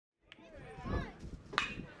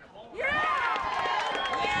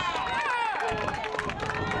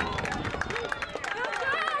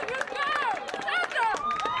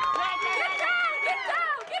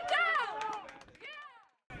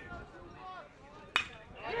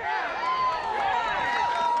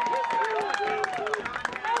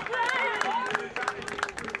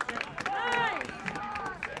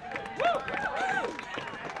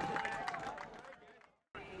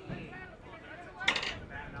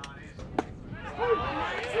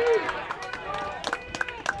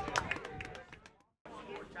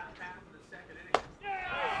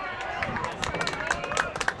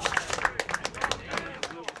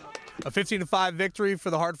A 15-5 victory for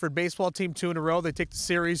the Hartford baseball team, 2 in a row. They take the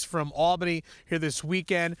series from Albany here this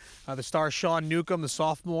weekend. The star Sean Newcomb, the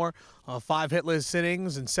sophomore, 5 hitless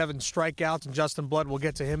innings and 7 strikeouts. And Justin Blood, we'll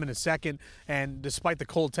get to him in a second. And despite the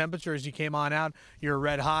cold temperatures, you came on out. You're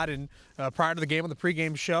red hot. And prior to the game on the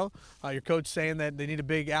pregame show, your coach saying that they need a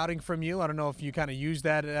big outing from you. I don't know if you kind of used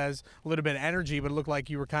that as a little bit of energy, but it looked like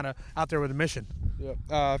you were kind of out there with a mission. Yep.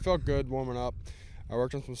 I felt good warming up. I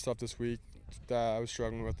worked on some stuff this week that I was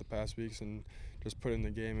struggling with the past weeks, and just put it in the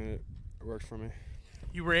game, and it worked for me.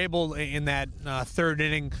 You were able in that third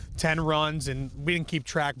inning, 10 runs, and we didn't keep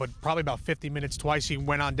track, but probably about 50 minutes twice. You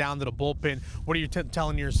went on down to the bullpen. What are you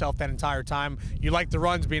telling yourself that entire time? You like the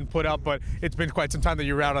runs being put up, but it's been quite some time that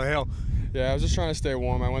you were out on the hill. Yeah, I was just trying to stay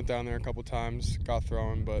warm. I went down there a couple times, got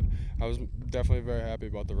throwing, but I was definitely very happy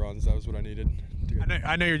about the runs. That was what I needed.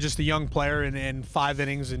 I know you're just a young player in 5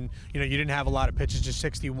 innings, and you didn't have a lot of pitches, just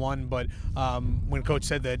 61. But when coach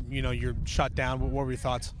said that you're shut down, what were your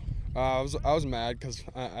thoughts? I was mad because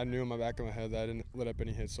I knew in my back of my head that I didn't let up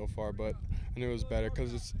any hits so far, but I knew it was better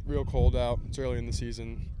because it's real cold out. It's early in the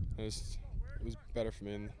season. It was better for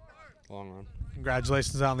me in the long run.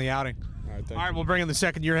 Congratulations on the outing. All right, All right, we'll bring in the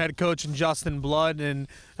second-year head coach and Justin Blood. And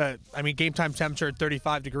game time temperature at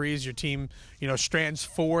 35 degrees. Your team, strands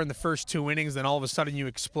 4 in the first 2 innings. Then all of a sudden you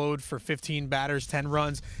explode for 15 batters, 10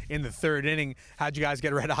 runs in the third inning. How'd you guys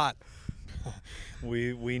get red hot?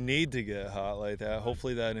 We need to get hot like that.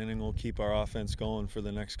 Hopefully that inning will keep our offense going for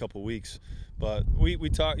the next couple weeks. But we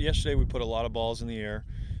talked yesterday. We put a lot of balls in the air.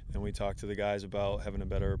 And we talked to the guys about having a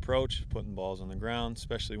better approach, putting balls on the ground,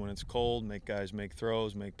 especially when it's cold, make guys make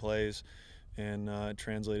throws, make plays, and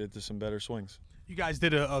translate it to some better swings. You guys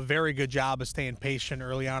did a very good job of staying patient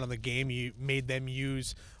early on in the game. You made them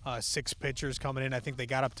use 6 pitchers coming in. I think they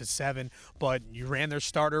got up to 7, but you ran their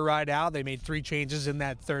starter right out. They made 3 changes in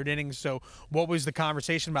that third inning. So what was the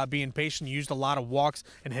conversation about being patient? You used a lot of walks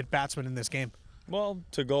and hit batsmen in this game. Well,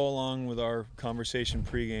 to go along with our conversation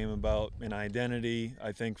pregame about an identity,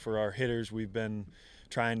 I think for our hitters we've been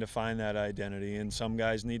trying to find that identity, and some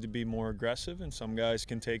guys need to be more aggressive and some guys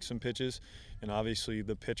can take some pitches, and obviously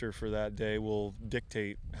the pitcher for that day will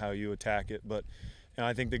dictate how you attack it. But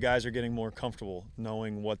I think the guys are getting more comfortable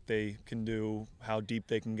knowing what they can do, how deep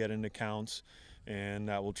they can get into counts, and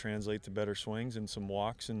that will translate to better swings and some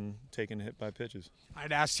walks and taking a hit by pitches.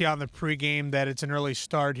 I'd asked you on the pregame that it's an early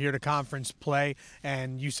start here to conference play,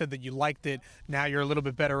 and you said that you liked it. Now you're a little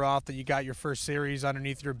bit better off that you got your first series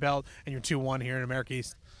underneath your belt and you're 2-1 here in America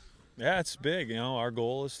East. Yeah, it's big. Our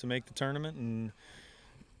goal is to make the tournament, and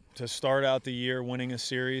to start out the year winning a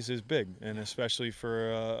series is big, and especially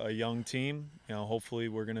for a young team. Hopefully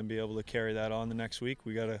we're going to be able to carry that on the next week.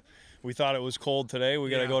 We thought it was cold today. We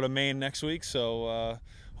got to go to Maine next week, so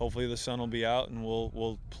hopefully the sun will be out and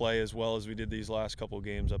we'll play as well as we did these last couple of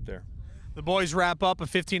games up there. The boys wrap up a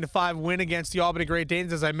 15-5 win against the Albany Great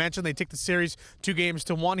Danes. As I mentioned, they take the series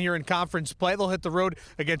 2-1 here in conference play. They'll hit the road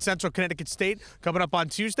against Central Connecticut State coming up on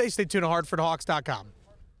Tuesday. Stay tuned to HartfordHawks.com.